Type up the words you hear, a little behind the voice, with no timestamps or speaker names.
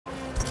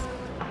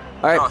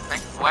Alright. Oh,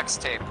 thank flex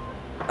tape.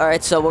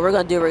 Alright, so what we're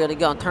gonna do, we're gonna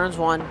go on turns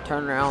 1,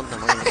 turn around, then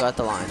we're gonna go at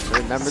the line. So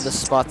remember the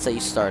spots that you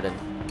started.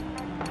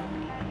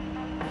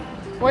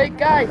 Wait,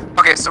 guys.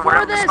 Okay, so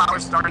wherever the spot we're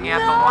starting at,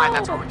 the line,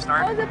 that's where we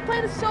start. I was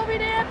playing the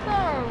Soviet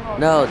anthem.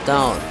 No,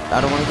 don't.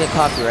 I don't want to get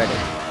copyrighted.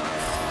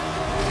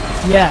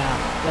 Yeah.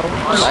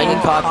 I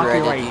get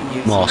copyrighted.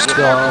 You don't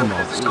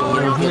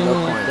get no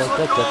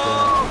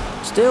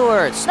points.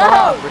 Stewart,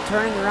 stop! No. We're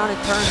turning around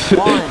at turn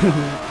 1.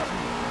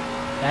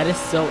 That is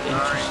so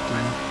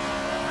interesting.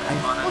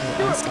 Well,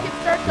 Stuart, we can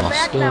start the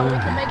back now. We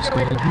can make our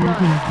way to the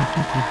front.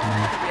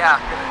 Yeah,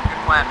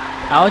 good plan.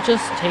 I'll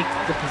just take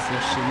the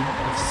position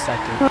of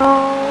second.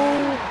 No.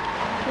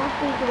 Don't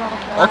think about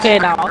that. Okay,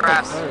 now I'll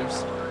take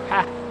first.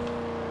 Ha.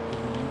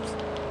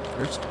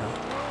 First now.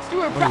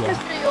 Stuart, promise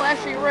me you'll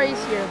actually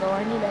race here, though.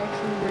 I need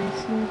actually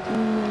racing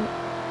teammate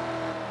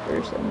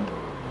person.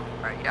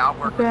 Alright, yeah, I'll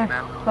work with you,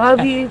 man.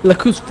 Love you.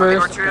 Look who's We're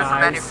first, two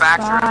different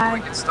manufacturers, but we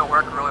can still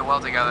work really well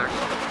together.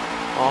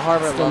 Oh,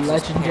 Harvard the loves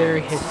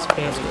legendary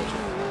Hispanic.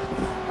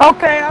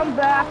 Okay, I'm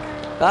back.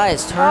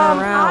 Guys, turn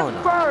around.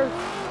 I'm first.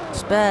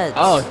 Speds.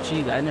 Oh,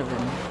 jeez, I never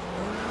knew.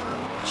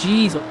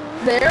 Jeez.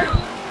 There?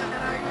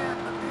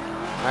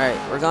 Alright,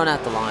 we're going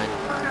at the line.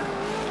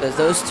 Because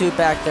those two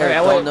back there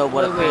don't know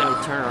what a really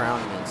turn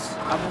around means.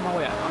 I'm on my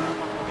way out. I'm on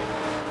my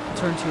way.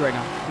 Turn 2 right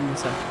now. Give me a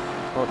sec.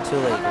 Well, too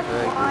late. We're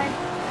very green.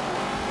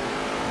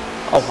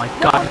 Oh my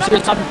god, I'm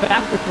just stopping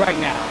backwards right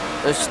now.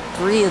 There's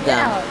 3 of them.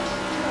 Yeah.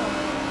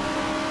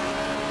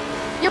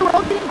 You're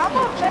rotating. I'm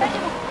okay.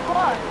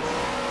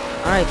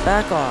 Alright,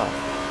 back off.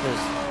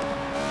 Because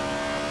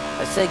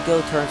I said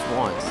go turns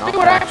 1. See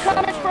what I'm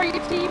coming for you,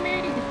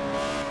 teammate.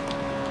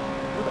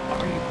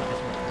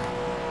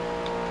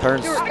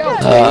 Turns.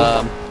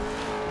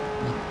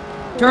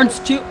 Turns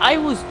 2. I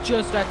was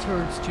just at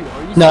turns 2. Are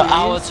you serious? No,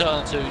 our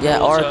turn 2. Yeah,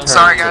 our turn.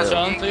 Sorry guys,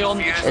 turn 3 on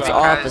the track. It's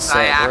opposite.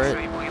 I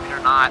actually, believe it or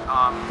not,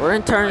 we're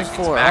in turns like,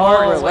 4. Backwards,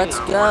 Harvard, let's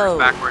go.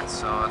 Backwards,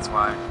 so that's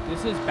why.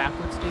 This is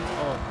backwards states.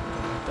 Oh,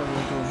 I thought we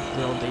were doing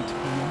real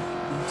Daytona.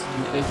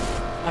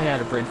 I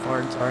had a brain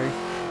fart. Sorry.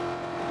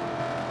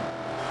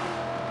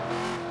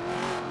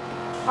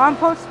 I'm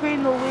supposed to be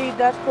in the lead.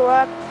 That's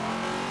correct.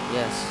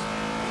 Yes.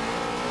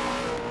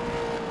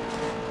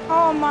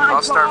 Oh my gosh.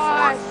 I'll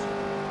start 4th.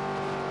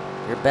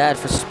 You're bad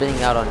for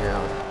spinning out on your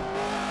own.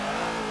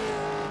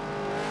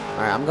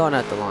 Alright, I'm going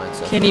at the line,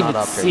 so Can't if even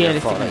not up see here, your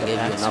anything fault. I in the gave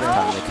you enough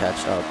time to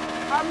catch up.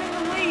 I'm in the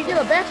lead.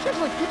 Yeah, the backstret's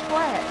like pitch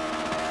black.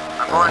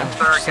 I'm going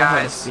 3rd, so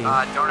guys.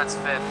 hard Donut's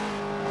 5th.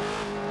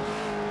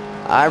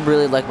 I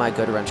really like my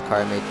good wrench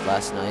car I made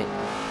last night.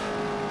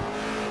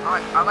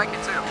 I like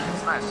it too.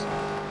 It's nice.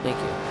 Thank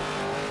you.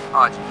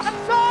 Oh, jeez. I'm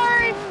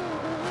sorry.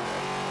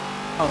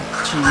 Oh,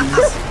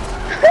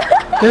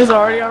 jeez. There's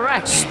already a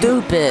wreck.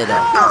 Stupid.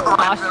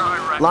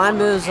 Oh, Line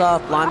moves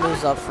up. Line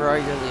moves up.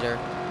 Ferrari, your leader.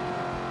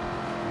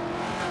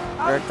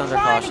 Eric under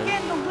caution.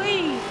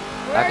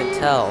 I can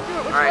tell.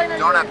 Alright,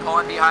 Donut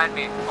pulling behind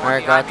me.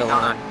 Alright, got the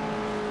line.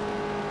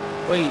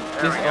 Wait,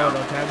 this no,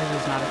 Travers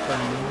is not in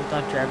front of me. I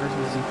thought Travers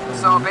was in front of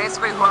me. So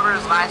basically, whoever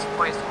is last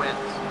place wins.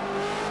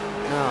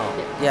 No.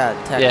 Yeah,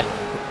 technically.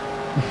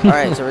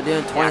 Alright, so we're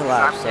doing 20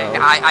 laps, so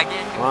I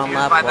get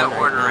confused by the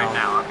order right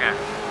now. Okay.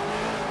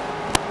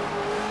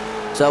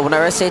 So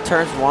whenever I say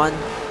turns 1,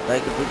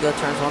 like if we go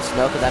turns 1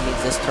 slow, because that means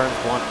this turns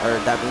 1, or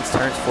that means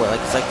turns 4, like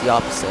it's like the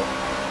opposite.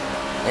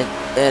 And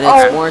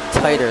it's more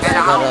tighter, so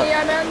you gotta,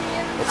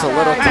 it's a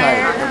little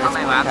tighter, and it's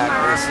more packed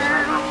racing.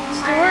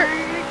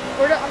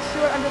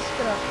 Stuart, I'm just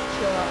gonna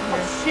chill out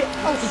here.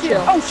 Oh shit,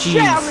 oh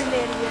shit, I'm an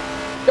idiot.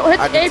 Don't hit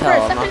the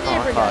apron, step in the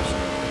apron.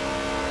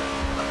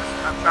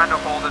 I'm trying to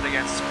hold it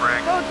against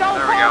spring. No,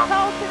 don't call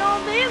caution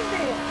on them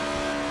then.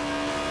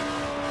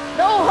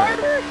 No,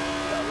 harder.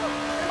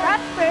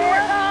 That's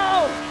fair.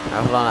 No.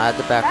 Hold on, I had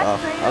to back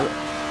off.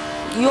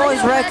 You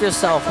always wreck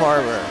yourself,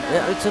 Harbor.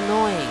 It's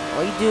annoying.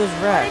 All you do is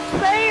wreck. It's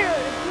fair.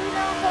 If you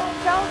don't call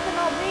caution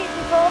on me,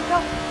 you don't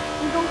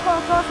call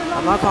caution on me.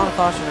 I'm not calling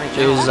caution right now.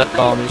 Jesus, that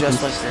call me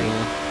just like green.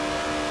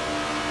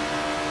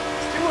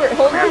 Stuart,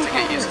 hold on. We have to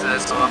get used to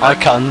this a little bit. I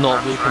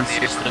cannot be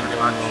consistent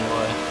going the wrong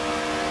way.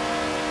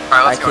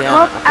 Alright, let's go.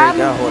 I'm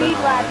in the lead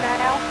right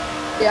now.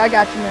 Yeah, I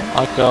got you, man.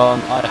 I can't.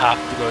 I have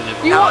to go the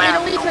You wrong want me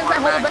to lead since I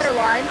hold a better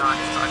line?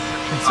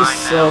 This is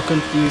so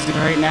confusing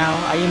right now.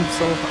 I'm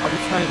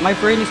trying. My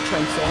brain is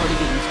trying so hard to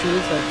get used to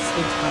this. At the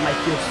same time, I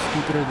feel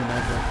stupider than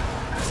ever.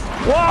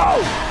 Whoa!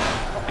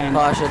 And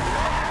caution.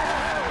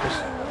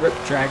 Rip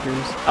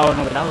draggers. Oh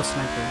no, that was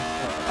sniper.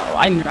 Oh,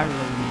 I really need to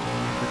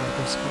remember that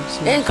this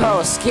was. And car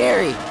was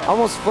scary.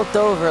 Almost flipped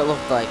over. It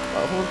looked like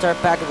the whole entire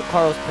back of the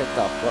car was picked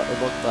up. What it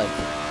looked like.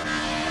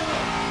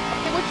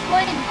 Okay, which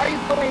lane are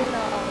you going?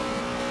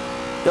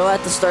 Go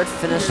at the start,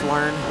 finish,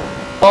 learn.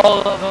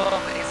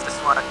 It's this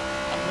one.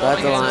 Go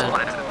at the line.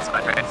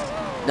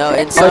 No,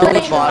 in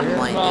Selby bottom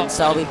lane. In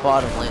Selby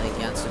bottom lane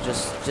again. So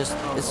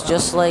it's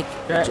just like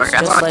we're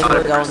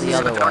going the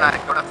other way.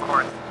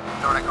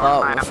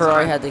 Oh,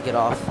 Ferrari had to get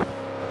off.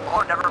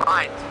 Oh, never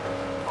mind.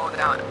 Hold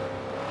down.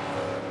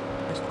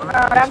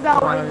 I'm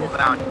going.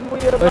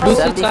 But who's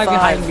the guy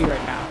behind me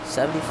right now?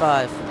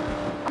 75.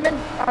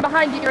 I'm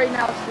behind you right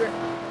now, Stuart.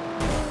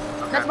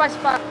 Okay. That's my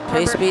spot.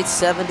 Pace speed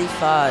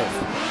 75.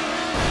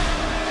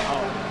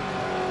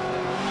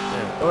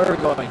 Where are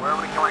we going? Where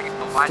are we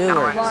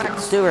going?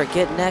 Stuart,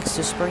 get next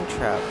to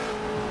Springtrap.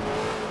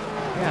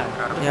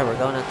 Yeah. Yeah, we're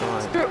going at the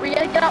line. Stuart, we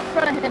gotta get out in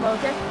front of him,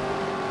 okay?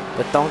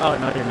 But don't Oh,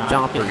 no, you're not.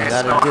 jump it. You Okay,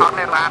 gotta so do how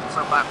many laps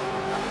are left?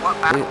 What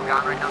lap are we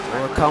on right now?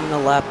 We're coming to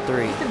lap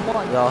 3. He's in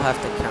one. We all have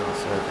to count,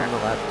 so we're coming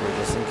to lap 3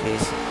 just in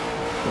case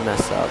we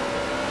mess up.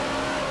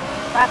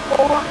 Lap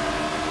 4.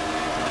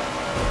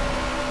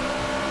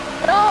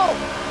 No!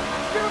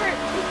 Stuart,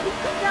 he's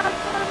down in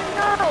front of me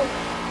now!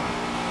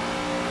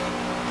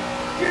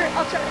 Stuart,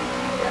 I'll try to do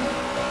it again.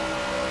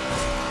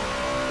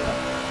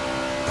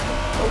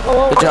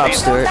 Good job,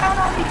 Stuart.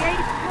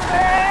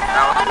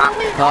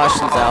 Caution's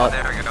Caution's out.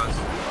 There it goes.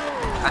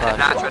 I did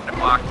not try to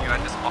block you, I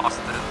just lost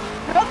it.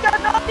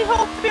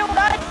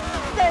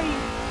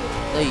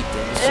 No, you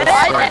didn't. It's just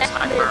Sorry, right.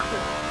 sniper.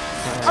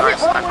 I'm Sorry,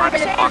 the only sniper, I one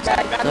just that lost did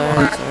it. that.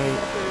 Sorry.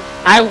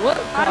 I would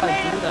do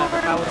that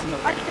if I was in the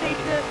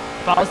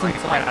If I was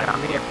inside,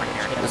 I'd be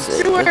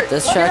here.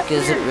 This track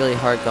isn't really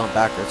hard going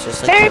backwards,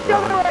 just like the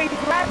running.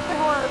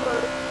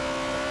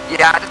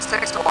 Yeah, it just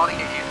takes a while to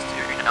get used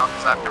to, you know,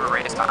 because I've never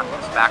raced on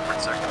this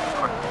backwards circuit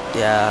before.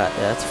 Yeah,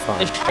 that's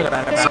fun. It should have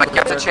been So you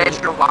have to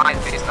change your line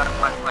based on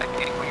what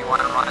vehicle you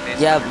want to run.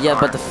 Based on your Yeah,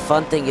 car. but the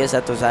fun thing is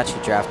that there's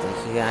actually drafting.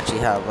 You can actually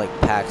have like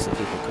packs of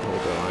people could hold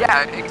their line.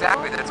 Yeah,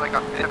 exactly. There's like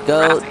a bit of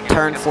Go drafting,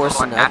 turn it's 4 a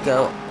little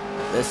unnatural.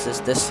 Sunoco. This is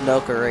this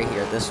Sunoco right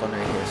here. This one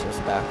right here. So it's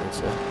backwards.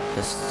 So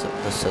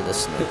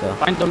this Sunoco.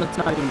 Find Donut's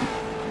not even.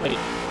 Wait.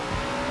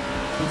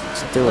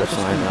 Stewart's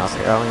line off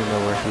here. I don't even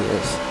know where he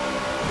is.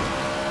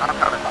 I'm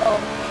coming.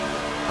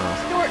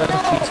 Stuart, That's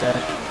what she no!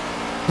 said.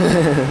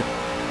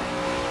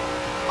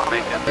 I'll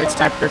make it. It's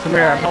time for come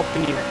here. I'm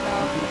helping you.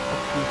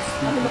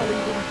 I'm in the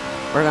lead.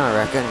 We're gonna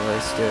wreck anyway,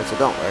 Stuart. So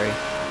don't worry.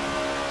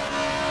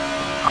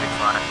 I'll be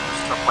fine.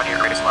 There's still plenty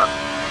of race left.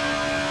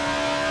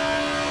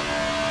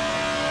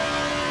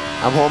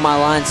 I'm holding my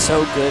line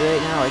so good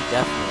right now. Like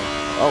definitely.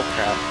 Oh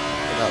crap.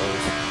 I got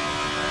loose.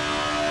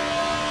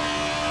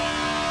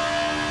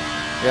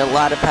 You're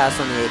allowed to pass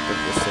on the apron,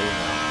 just so you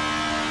know.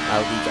 I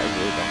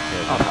really don't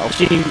care about Oh, help.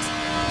 jeez.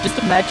 Just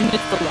imagine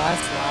it's the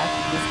last lap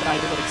and this guy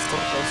is like so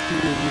close to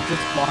you and you're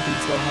just walking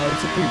so hard.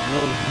 It's be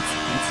really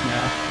intense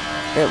now.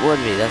 It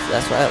would be.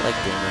 That's why I like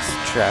doing this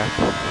track.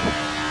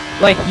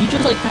 Like, you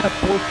just like kind of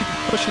four people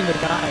pushing the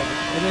guy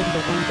and then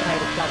the one guy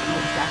without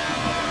even tracking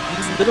him. You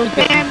just literally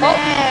get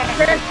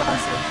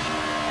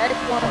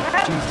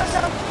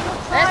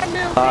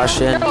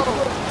Caution.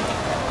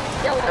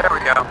 There we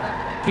go.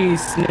 Jeez,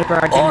 Snipper,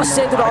 I didn't Oh, know.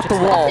 saved it I off the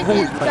just wall. like-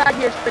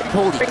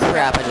 Holy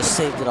crap, I just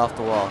saved it off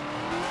the wall.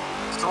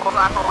 So what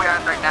lap are we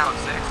on right now?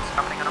 6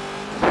 coming up.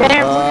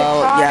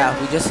 Oh, yeah,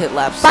 we just hit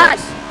lap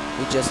 6.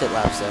 We just hit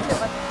lap 6.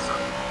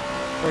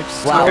 We're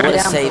just Wow, what a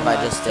down save to I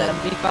lap just did.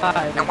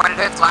 75. And when it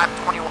hits lap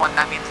 21,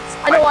 that means it's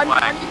I know, white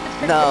I flag. need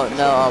to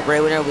No,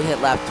 right whenever we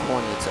hit lap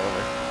 20, it's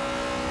over.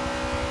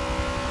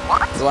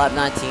 What? It's lap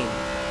 19.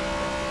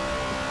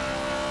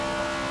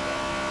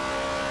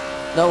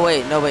 No,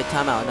 wait,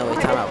 time out.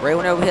 Right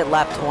whenever we hit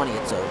lap 20,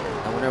 it's over.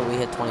 And whenever we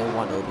hit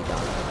 21, it'll be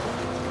done.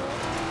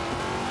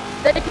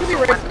 They could be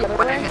racing the other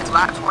When way. it hits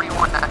lap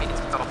 21, that means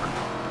it's over.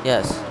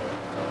 Yes.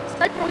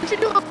 Sniper, we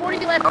should do a 40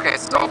 lap. Okay,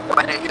 so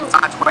when it hits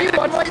lap 20, Maybe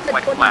one way it's and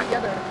white 20 flag.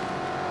 together.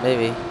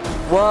 Maybe.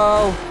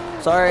 Whoa!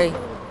 Sorry.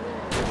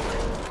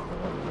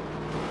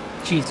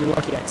 Jeez, you're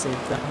lucky I saved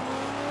that.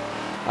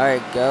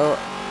 Alright, go,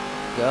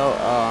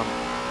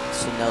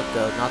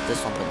 Sunoco. Not this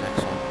one, but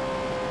next one.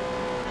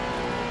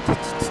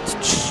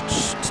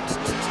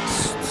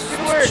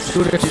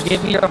 Scooter, if you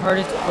give me your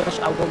hardest push,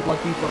 I will love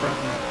you forever.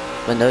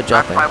 But no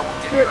jumping. I won't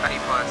give you any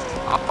push.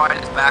 I'll fight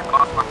his back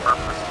off on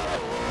purpose.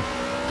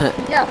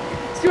 Yeah.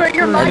 Stuart,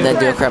 you're And then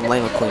do a friend. crap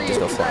lane McQueen, just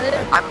go fly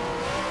back.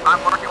 I'm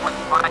working with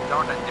Fine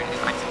Donut, dude.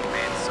 He's my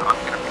teammate, so I'm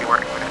gonna be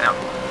working with him.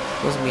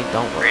 Doesn't mean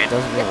don't work.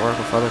 Doesn't mean work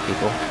with other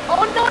people.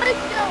 Oh no, no.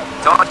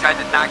 Donut, I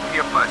did not give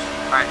you a push.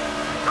 Alright,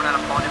 turn on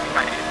a phone if you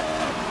got it.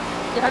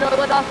 Yeah, no,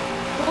 let off.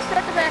 We'll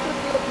start the back of the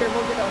field here.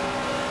 We'll get over.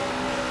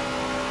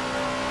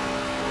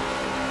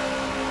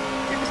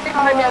 You're just stay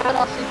behind me. I'll let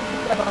off so you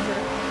can get under.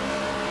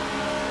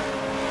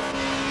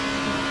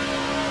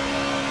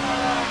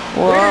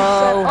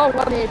 Whoa! Oh,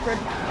 run the apron.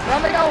 Run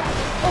the go.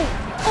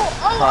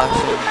 Nice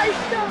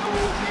go.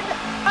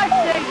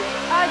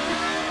 I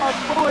just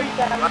avoid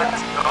that.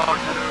 Let's go,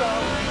 dude.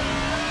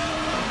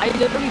 I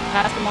literally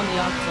passed him on the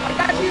outside. I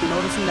got you.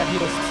 Noticing that he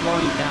was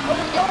slowing down.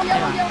 Yo.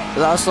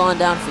 Because I was slowing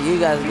down for you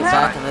guys to get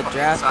back in the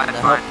draft and to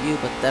help Fine. you,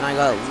 but then I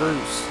got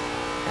loose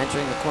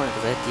entering the corner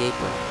because I hit the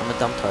apron. I'm a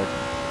dumb tard.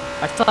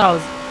 I thought I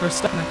was, for a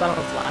second I thought I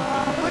was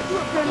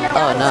laughing.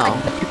 Oh, no.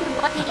 You can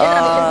let me in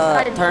on the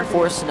inside and Turn turn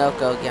 4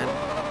 Sunoco again.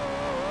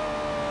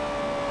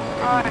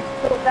 Alright,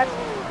 so that's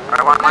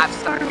Alright, one lap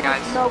start,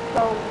 guys.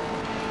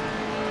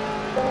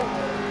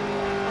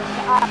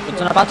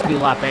 It's about to be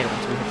lap 8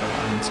 once we hit the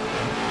lines.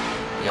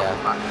 Yeah.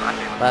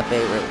 Lap 8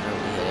 right whenever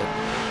we hit it.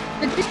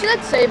 Did you see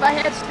that save I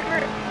had,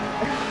 Stuart?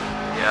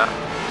 Yeah.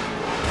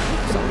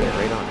 So get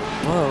right on it.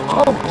 Whoa.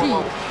 Oh,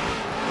 jeez.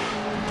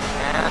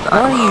 And What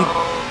are you?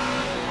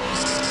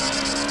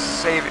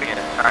 saving it.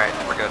 Alright,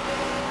 we're good.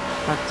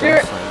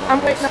 Sir, I'm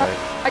waiting up.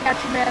 I got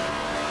you, man.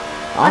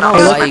 I don't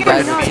know why you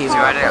guys are teaming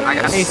up I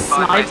like got Hey, this.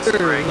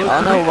 sniper. I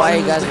don't know why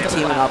you guys are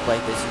teaming up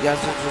like this. You guys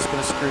are just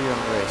gonna screw your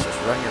own race. Just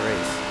run your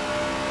race.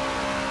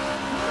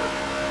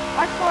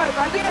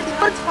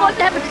 It's fun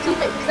to have a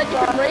teammate because then you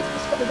can race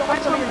with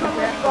someone.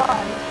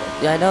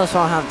 Yeah, I know it's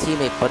all have a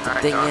teammate, but the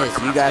thing is,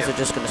 you guys are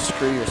just gonna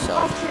screw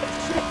yourself.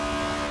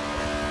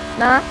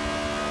 Nah.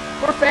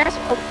 We're fast.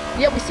 Oh,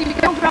 yeah, we see you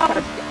go. Go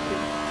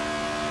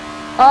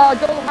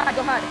high,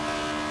 go high.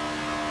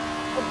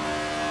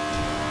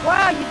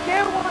 Wow, you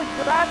dare want to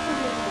drive to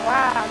me.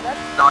 Wow,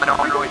 that's... No, no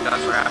one really does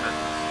rapid.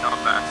 No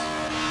offense.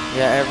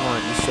 Yeah, everyone,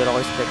 you should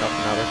always pick up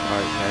another car.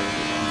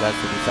 You guys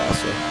will be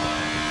faster.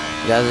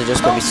 You guys are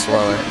just gonna be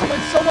slower.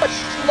 It's so much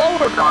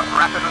slower. No, if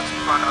rapid was in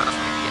front of us,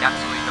 we'd be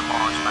absolutely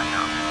demolished by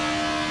now.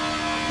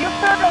 You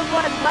could have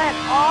let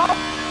off.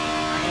 It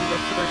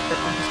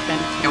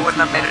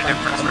wouldn't have made a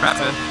difference for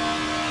rapid.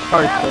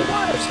 Hard code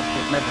or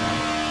something. Never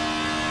mind.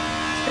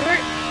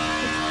 Stuart,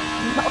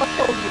 let's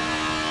go.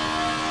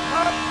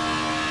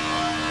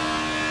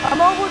 I'm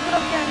always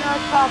gonna get in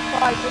our top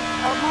 5.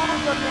 I'm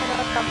always gonna get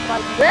in our top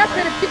 5.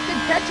 Rapid, if you can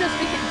catch us,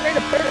 we can create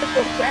a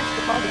vertical crash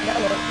to call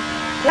together.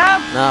 Yeah.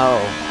 No,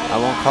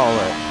 I won't call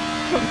it.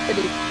 I'm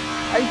kidding.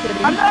 Are you kidding?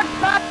 I'm not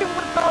talking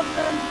with all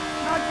them.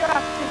 Not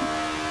drafting.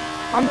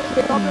 I'm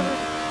kidding.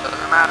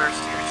 Doesn't matter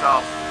to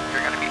yourself.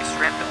 You're gonna be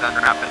stranded on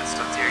rapid, so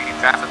it's either you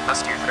draft with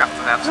us or you draft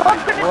with You're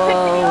absolutely. gonna pick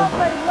me up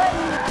and let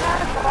me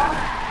pass off.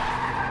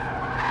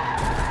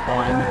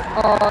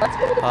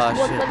 That's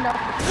Oh, shit. enough.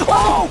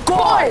 Oh,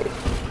 God!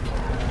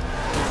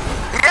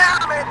 Yeah,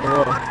 man!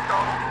 Whoa. Let's go!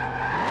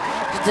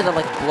 You did it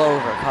like blow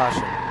over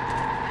caution.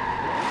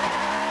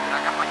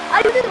 I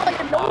did like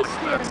a nose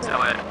Let's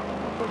stand. do it.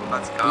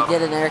 Let's go. You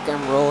did an Eric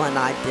M roll and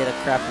I did a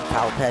crap from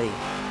Kyle Petty.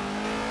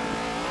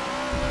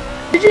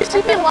 Did you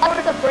see me live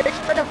at the bridge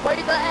trying to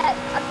play that?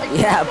 I'm like,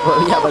 Yeah,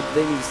 no! but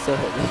then you still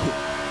hit me.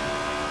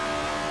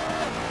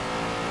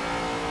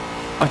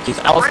 Oh jeez,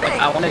 I was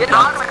like, I wanted Get to.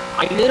 out of my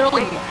I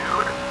literally. way, dude.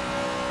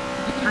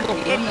 You know, You're an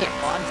idiot.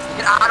 honestly,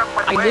 Get out of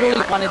my I way.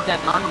 literally wanted that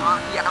I'm lane. on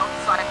the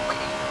outside lane.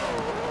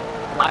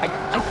 I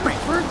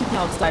prefer to be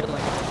outside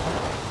lane.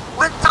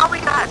 What? Tell me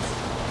that!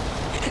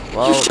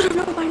 Well, You should have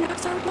known by now,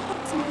 sorry,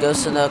 boss. go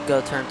Sanook,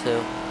 go turn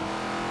 2.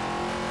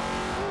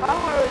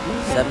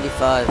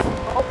 75.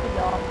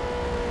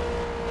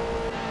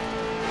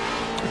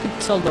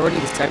 It's already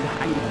the side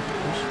behind you.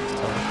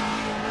 So.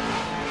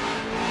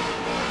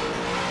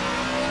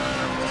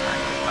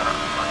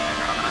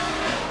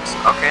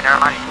 Okay, never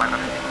mind. You went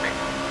underneath me.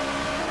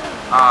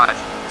 I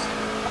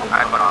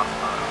put off.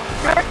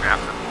 Okay,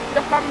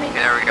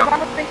 there we go.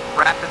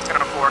 Rapid's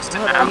gonna force it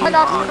now.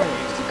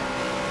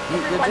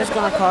 You're just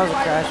gonna cause a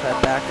crash by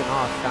backing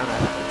off,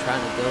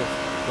 trying to go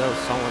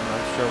someone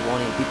I'm sure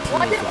won't even be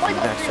teammates with you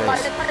next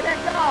race.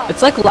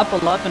 It's like lap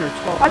 11 or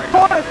 12. I Right?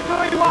 thought it was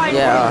really wide.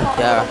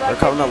 Yeah, we're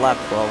coming to lap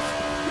 12.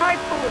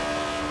 Sniper.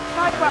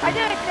 I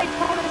didn't take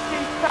bonus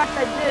in fact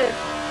I did.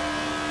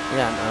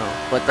 Yeah, no.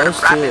 But those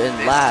two in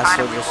last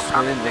are just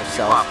screwing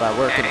themselves by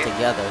working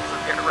together. So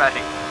get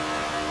ready.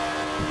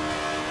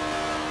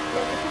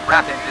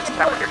 Rapid, this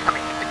time when you're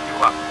coming to pick you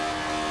up.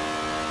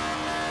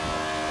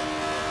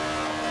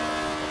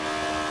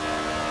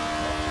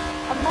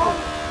 I'm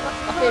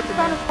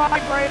kind of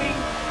vibrating.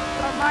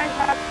 So I might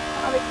have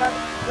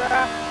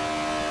draft.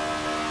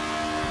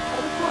 If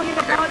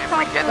we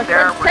get My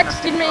there, friend's we're gonna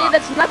texting pick me, you up.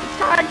 that's not the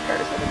time,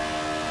 person.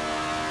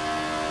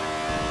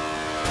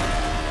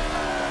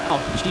 Oh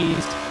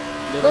jeez.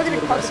 We're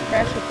gonna cause a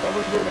crash if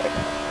we're doing it.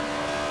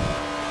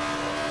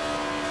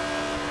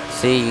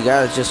 See, you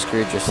guys just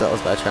screwed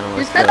yourselves by trying to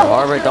work spent together. a whole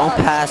Harvard, don't shit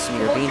on- pass me.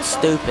 You're being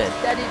stupid.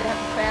 Steady to have a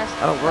fast.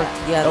 Gotta work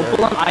together. Don't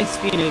pull on Ice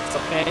Phoenix,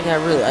 okay?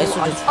 Yeah, really. I should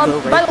just go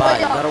by right the by. way,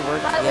 You gotta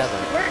work by the way, together.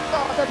 we're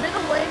the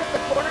middle lane of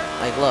the corner.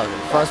 Like, look,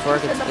 if us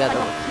working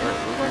together,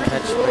 we can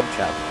catch spring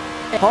trap.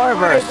 Hey,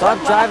 Harbor, stop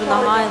one driving the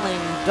lap high forward.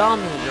 lane, you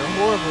dummy. You're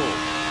horrible.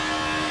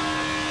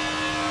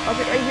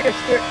 Okay, right here,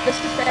 Stuart. This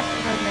is fast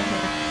behind me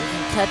here. You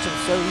can catch him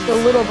so It's a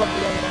easy. little above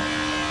the area.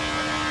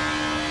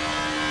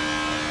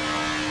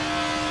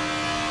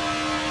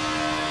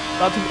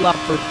 About to be lap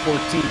for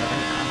 14,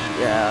 right?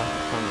 Yeah,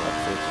 I'm up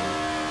 13.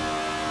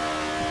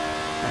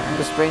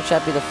 The spring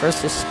trap be the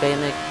first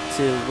Hispanic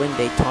to win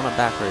Daytona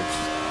backwards.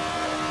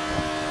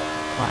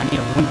 Oh, I need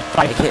a win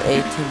fight. AKA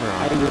I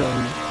Timron.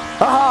 really.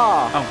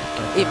 Haha! Oh my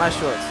god. Eat my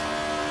shorts.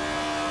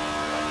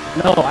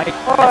 No, I.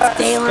 That's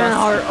Dale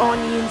Earnhardt on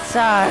the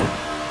inside.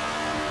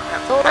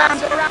 Go around,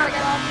 I got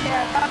off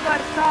there.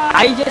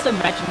 I just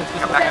imagine this was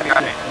Come back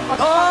behind me.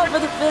 Oh, for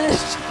the finish!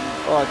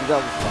 Oh, you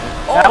got me.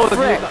 That Oh, was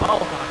frick! Oh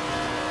god.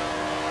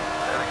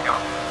 There we go.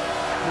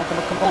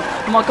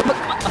 Come on.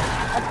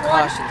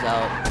 Caution's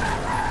out.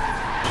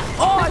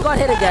 Oh, I got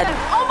hit again.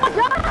 Oh my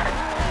god!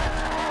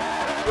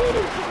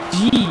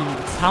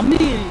 Jeez, how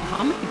many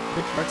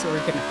good trucks are we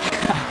gonna?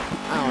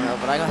 I don't know,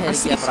 but I got hit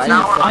again, but I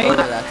Now didn't we're flip on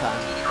over that time.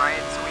 15,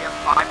 right? So we have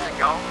 5 to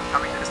go.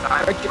 Coming to this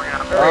time. We're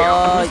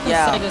gonna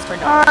yeah.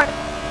 Alright.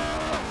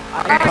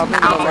 They're coming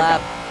to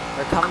lap.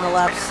 They're coming to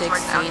lap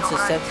 16, so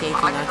 17,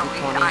 18,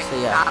 19, 20. So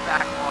yeah.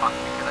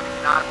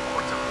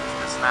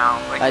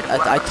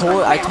 I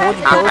told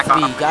you both of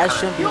you. You guys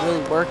shouldn't be really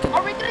working.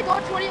 Are we gonna go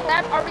 20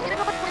 laps? Are we gonna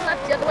go 20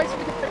 laps the other way so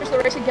we can finish the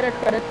race and get our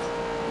credits?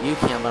 You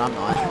can, but I'm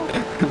not.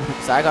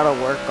 So I gotta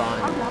work on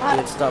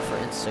doing stuff for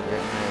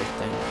Instagram and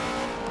everything.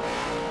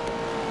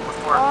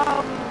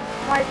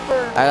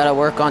 Sniper. I gotta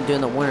work on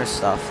doing the winter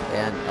stuff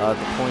and the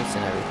points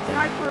and everything.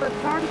 Sniper,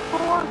 turn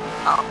 4.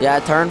 Yeah,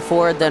 turn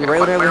 4. Then right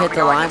whenever we hit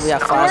the line, we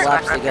have 5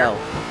 laps to go.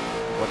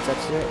 What's that,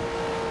 Stuart?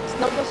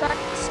 Snowball sign?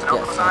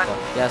 Snowball sign?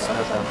 Yes,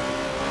 snowball.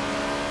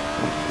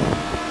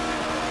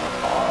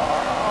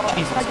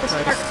 Jesus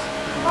Christ.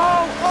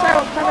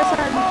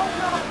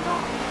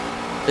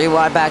 Three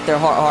wide back there,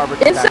 Harbor.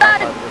 Inside!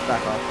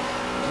 Back off.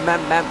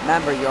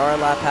 Remember, you are a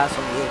lap pass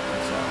on the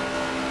apron, so.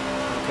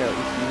 Okay,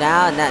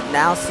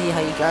 now see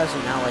how you guys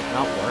are now like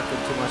not working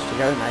too much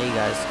together. Now you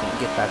guys can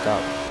get back up.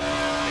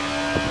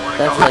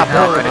 That's like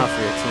not enough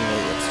for your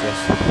teammate. It's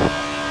just.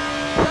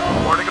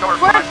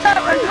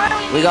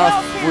 We got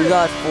 4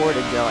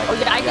 to go. Oh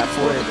yeah, I got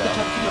 4 to go.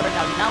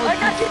 I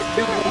got you,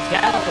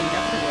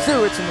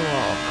 Stewart's in the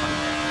wall.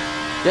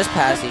 Just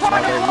pass each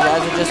other. You guys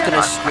are just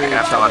gonna screw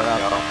each other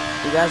up.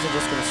 You guys are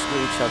just gonna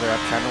screw each other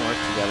up trying to work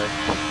together.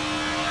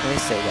 Let me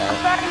say that.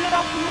 Backing it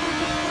up,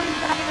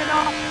 backing it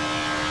up.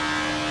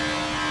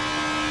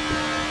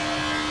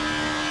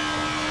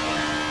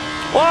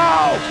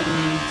 Wow!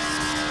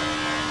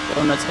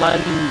 Donuts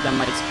sliding, that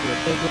might screw a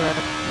big lap.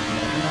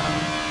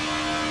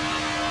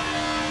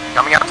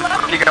 Coming out to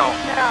 3 to go.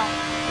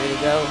 Way to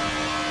go.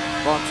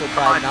 Sponsored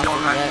by nothing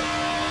yet.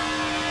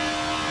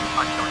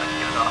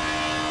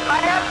 I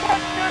have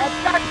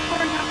texted. I'm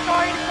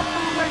sorry to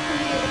come away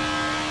from you.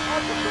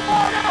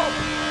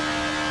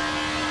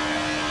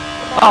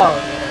 Oh,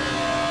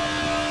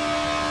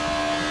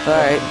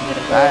 Alright.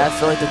 I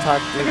still like to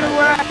talk through my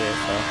work here,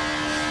 so.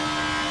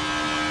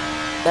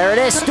 There it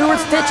is.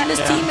 Stewart's ditching his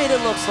teammate,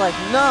 it looks like.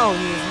 No,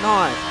 he's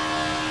not.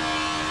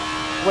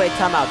 Wait,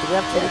 time out. Do we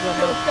have 2 to go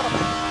now?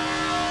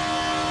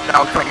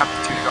 No, coming up to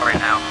 2 to go right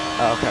now.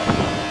 Oh, okay.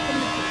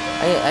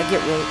 I get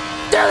really.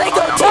 There they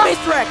go! Teammate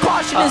threat!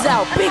 Caution is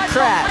out! Big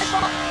crash!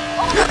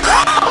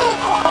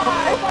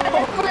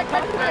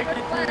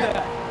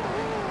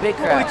 Big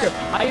crash.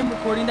 I am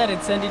recording that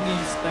and sending you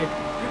sniper.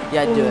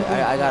 Yeah, do it.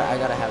 I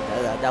gotta have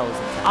that. That was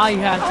intense. I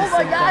have to Oh my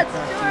send god,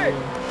 that Stuart!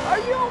 Are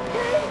you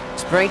okay?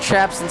 Spring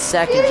traps in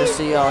second, just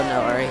so you all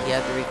know. Alright, you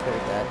have to record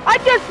that. I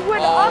just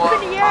went up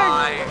in the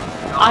air.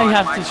 I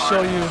have to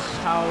show you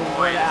how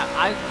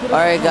I could.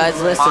 Alright, guys,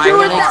 listen. My We're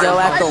gonna car go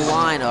at the is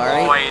line,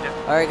 alright?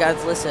 destroyed. Alright,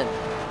 guys, listen.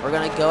 We're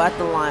gonna go at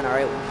the line,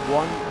 alright?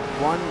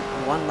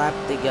 One lap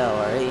to go,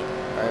 alright?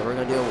 Alright, we're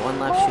gonna do a 1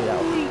 lap shootout.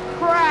 Holy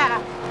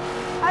crap.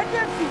 I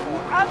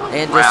was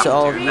And just so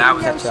all of you That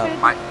can was catch up.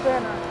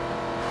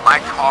 My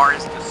car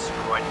is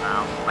destroyed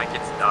now. Like,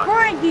 it's done.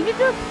 Frank, did you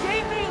just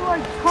see me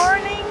like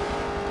turning?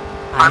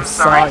 I'm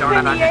sorry, saw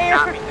Donut. I you. did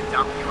not mean to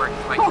dump you or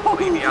like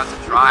completely out to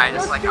dry.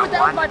 Just like I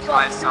wanted to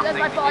try something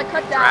in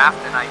draft,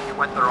 and you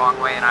went the wrong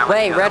way, and I went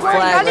Wait, the red other way.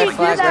 flag, red didn't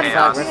flag, do that red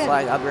flag, again. red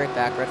flag. I'll be right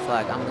back. Red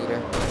flag. I'm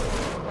leader.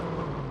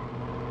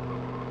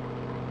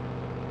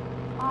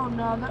 Oh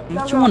no,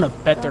 Don't you want to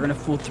bet they're gonna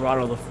full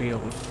throttle the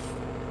field?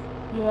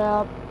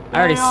 Yeah. I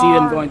already they see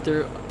them are. going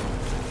through.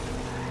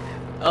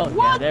 Oh yeah,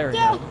 What there we the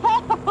go. hell?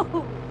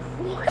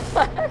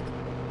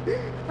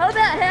 How'd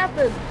that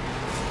happen?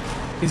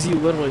 Because you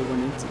literally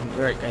went into.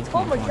 Alright, guys, Oh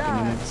come my on, God. give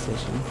me my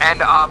decision. And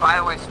by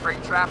the way,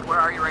 Springtrap, where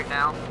are you right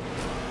now?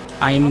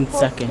 I am in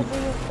Supposed to second. be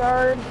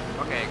third.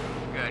 Okay,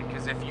 good.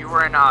 Because if you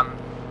were in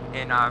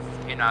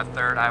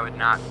third, I would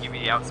not give you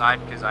the outside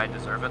because I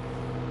deserve it.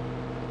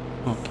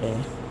 Okay.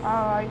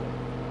 Alright.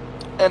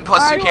 And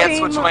plus, you Alright, can't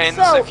team, switch lanes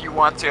so- if you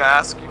want to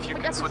ask. If you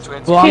can switch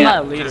lanes, Well, you I'm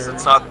can, not a because leader.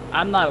 it's not.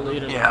 I'm not a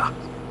leader. Yeah.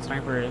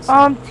 Sniper is.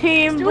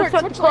 Team, Stuart, looks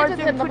like the switch car's lanes with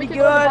doing him, then we pretty can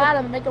go to the good.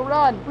 bottom and make a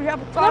run. We have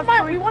a But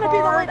top we want to be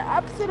the car. lane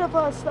opposite of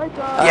us, like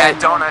Yeah,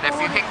 Donut, if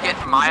you can get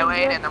in my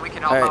lane and then we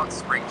can help Alright. out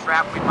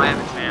Springtrap, we might have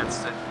a chance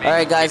to make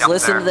Alright, guys, meet up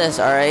listen there. to this,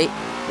 alright?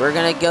 We're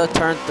gonna go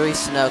turn 3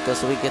 Sunoco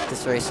so we get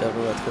this race over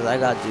with, because I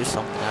gotta do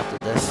something after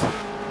this.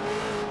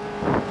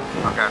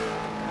 Okay.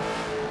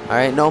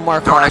 Alright, no more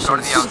Don't wanna go to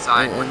cautions the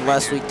outside when we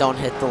unless do. we don't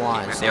hit the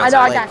line. Keep it So the I know,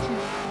 I like, got you.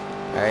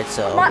 Alright,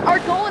 so Our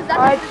goal is not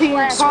Alright, to team, finish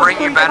last. top Spring,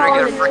 you better get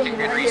a Right freaking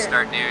good here.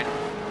 restart, dude.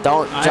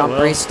 don't I jump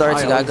will. restarts,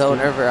 I you gotta go always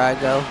do. whenever I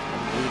go.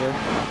 Leader.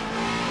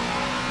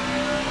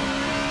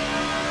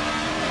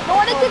 No,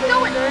 I didn't get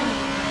going.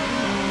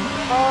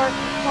 Car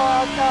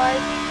outside.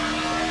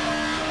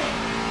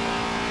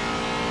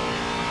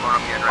 Going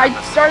up the end I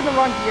ramp. started the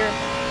wrong gear.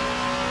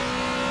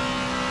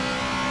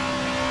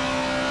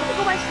 Look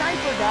at my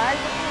sniper,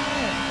 guys.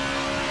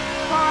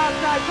 Car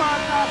outside, car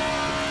outside.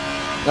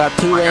 Got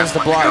 2 Oh my lanes God,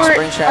 to block, Stuart,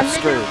 Springtrap I'm making-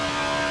 screwed.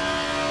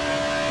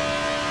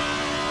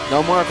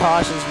 No more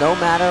cautions, no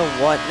matter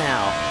what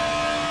now.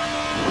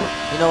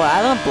 You know what, I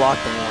haven't blocked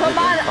anyone Come in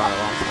on, front of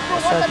them. for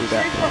Let's one, try to let's do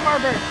that. shoot for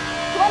Harbor.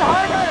 Come on,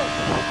 Harbor.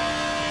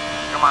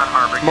 Come Come on,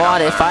 Harbor. Get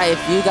Maud, up there. if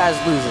you guys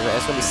lose,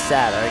 it's gonna be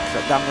sad, alright?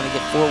 I'm gonna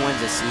get 4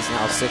 wins this season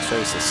out of 6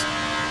 races.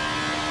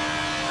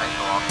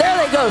 There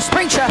they go,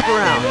 spring trap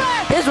around.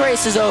 His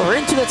race is over.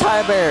 Into the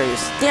tire barriers.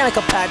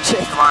 Danica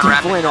Patrick. Come on,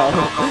 Rapid. 2.0. Go,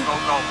 go, go, go,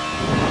 go.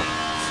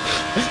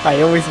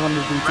 I always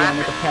wanted to be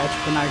down with a patch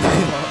when I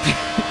grew up.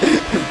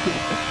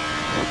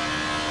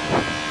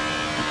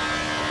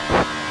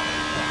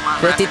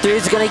 53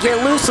 is gonna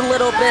get loose a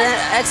little bit,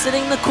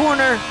 exiting the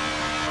corner.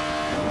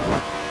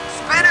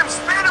 Spin him,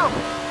 spin him!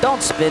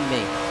 Don't spin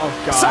me. Oh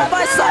god. Side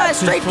by side,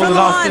 straight for the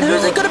line.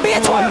 Who's it gonna be?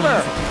 It's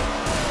Harbor.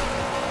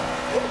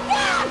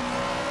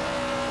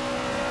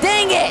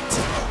 Dang it!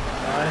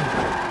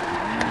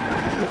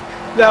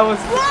 That was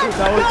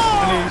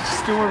funny.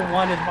 Stewart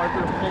wanted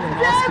Harper pulling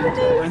Austin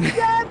to win.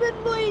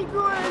 77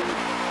 Leaguers!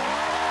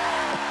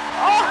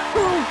 Oh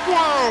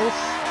gosh!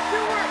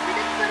 Stewart, we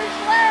didn't finish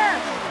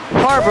last.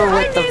 Harbor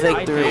with the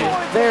victory.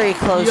 Very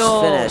close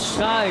finish.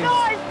 Guys,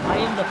 I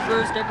am the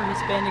first ever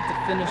Hispanic to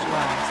finish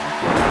last.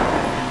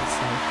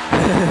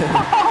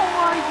 Oh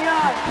my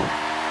god!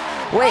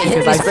 Wait,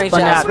 hit me, spring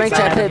trap. Spring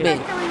trap hit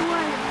me.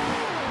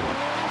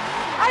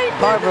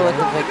 Harbor with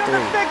the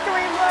victory.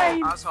 Victory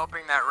lane! I was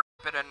hoping that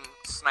Rapid and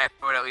Snipe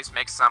would at least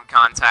make some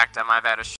contact. I might have had a